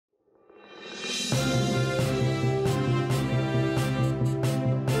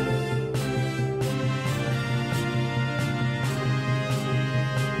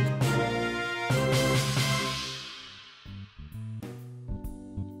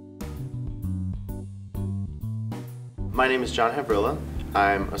My name is John Havrilla.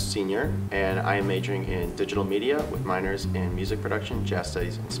 I'm a senior and I am majoring in digital media with minors in music production, jazz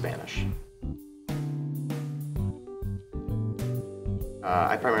studies, and Spanish.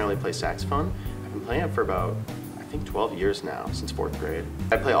 I primarily play saxophone. I've been playing it for about, I think 12 years now, since 4th grade.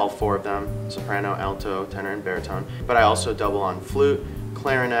 I play all 4 of them, soprano, alto, tenor, and baritone. But I also double on flute,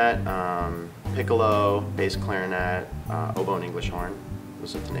 clarinet, piccolo, bass clarinet, oboe, and English horn.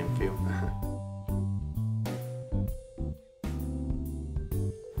 Those are to name a few.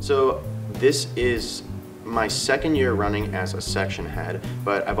 So this is my 2nd year running as a section head,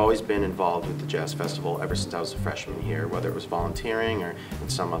 but I've always been involved with the Jazz Festival ever since I was a freshman here, whether it was volunteering or in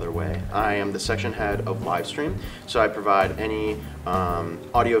some other way. I am the section head of live stream, so I provide any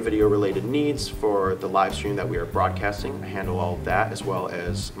audio video related needs for the live stream that we are broadcasting. I handle all of that as well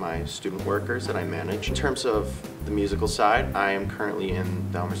as my student workers that I manage. In terms of the musical side, I am currently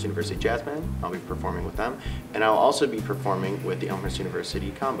in the Elmhurst University Jazz Band. I'll be performing with them, and I'll also be performing with the Elmhurst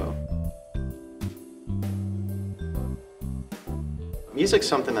University Combo. Music's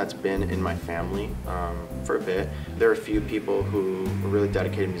something that's been in my family for a bit. There are a few people who were really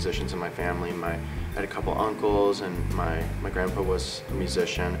dedicated musicians in my family. I had a couple uncles, and my grandpa was a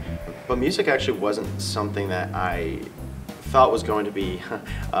musician. But music actually wasn't something that I thought was going to be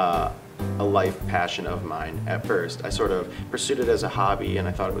a life passion of mine at first. I sort of pursued it as a hobby and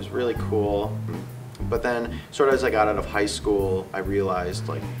I thought it was really cool. But then, sort of as I got out of high school, I realized,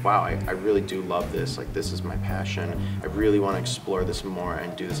 like, wow, I really do love this. Like, this is my passion. I really want to explore this more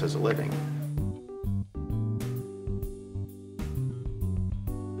and do this as a living.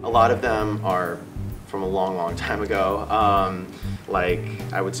 A lot of them are from a long, long time ago. Like,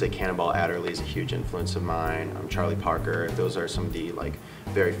 I would say Cannonball Adderley is a huge influence of mine. Charlie Parker. Those are some of the, like,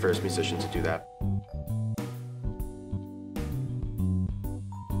 very first musicians to do that.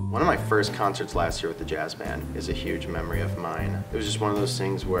 One of my first concerts last year with the jazz band is a huge memory of mine. It was just one of those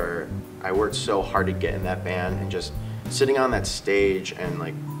things where I worked so hard to get in that band, and just sitting on that stage and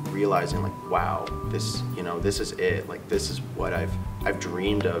like realizing, like, wow, this, you know, this is it. Like, this is what I've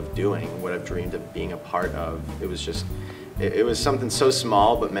dreamed of doing, what I've dreamed of being a part of. It was just, it was something so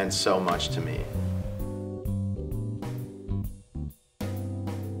small but meant so much to me.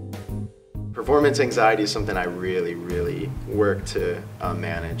 Performance anxiety is something I really, really work to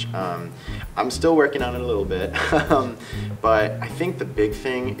manage. I'm still working on it a little bit, but I think the big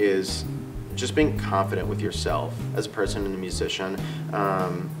thing is just being confident with yourself as a person and a musician.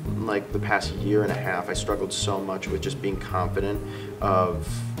 Like the past year and a half, I struggled so much with just being confident of,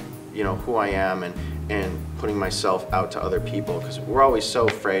 you know, who I am and putting myself out to other people, because we're always so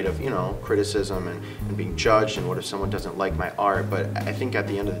afraid of, you know, criticism and being judged, and what if someone doesn't like my art. But I think at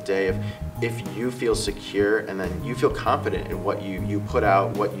the end of the day, if you feel secure and then you feel confident in what you put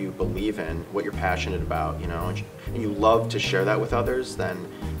out, what you believe in, what you're passionate about, you know, and you love to share that with others, then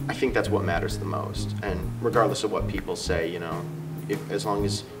I think that's what matters the most. And regardless of what people say, you know, as long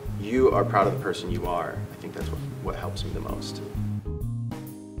as you are proud of the person you are, I think that's what helps me the most.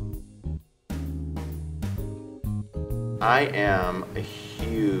 I am a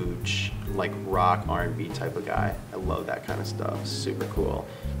huge, like, rock R&B type of guy. I love that kind of stuff, super cool.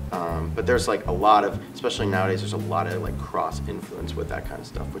 But there's like a lot of, especially nowadays, there's a lot of like cross influence with that kind of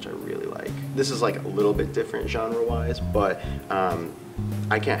stuff, which I really like. This is like a little bit different genre-wise, but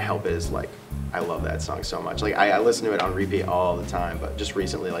I can't help it, is like, I love that song so much. Like, I listen to it on repeat all the time, but just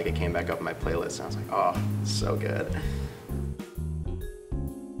recently, like, it came back up in my playlist and I was like, oh, it's so good.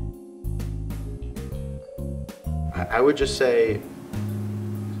 I would just say,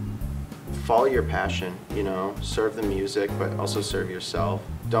 follow your passion, you know, serve the music, but also serve yourself.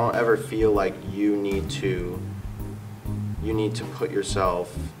 Don't ever feel like you need to put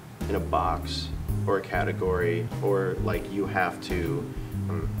yourself in a box or a category, or like you have to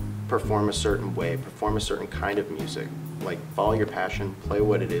perform a certain way, perform a certain kind of music. Like, follow your passion, play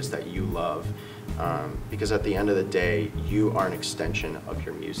what it is that you love, because at the end of the day, you are an extension of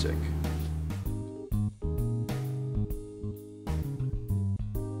your music.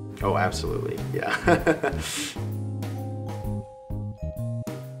 Oh, absolutely, yeah.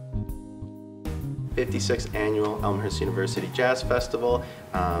 56th Annual Elmhurst University Jazz Festival,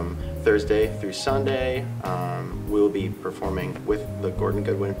 Thursday through Sunday. We'll be performing with the Gordon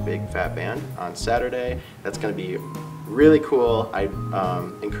Goodwin Big Fat Band on Saturday. That's going to be really cool. I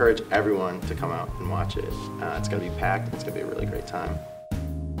encourage everyone to come out and watch it. It's going to be packed. It's going to be a really great time.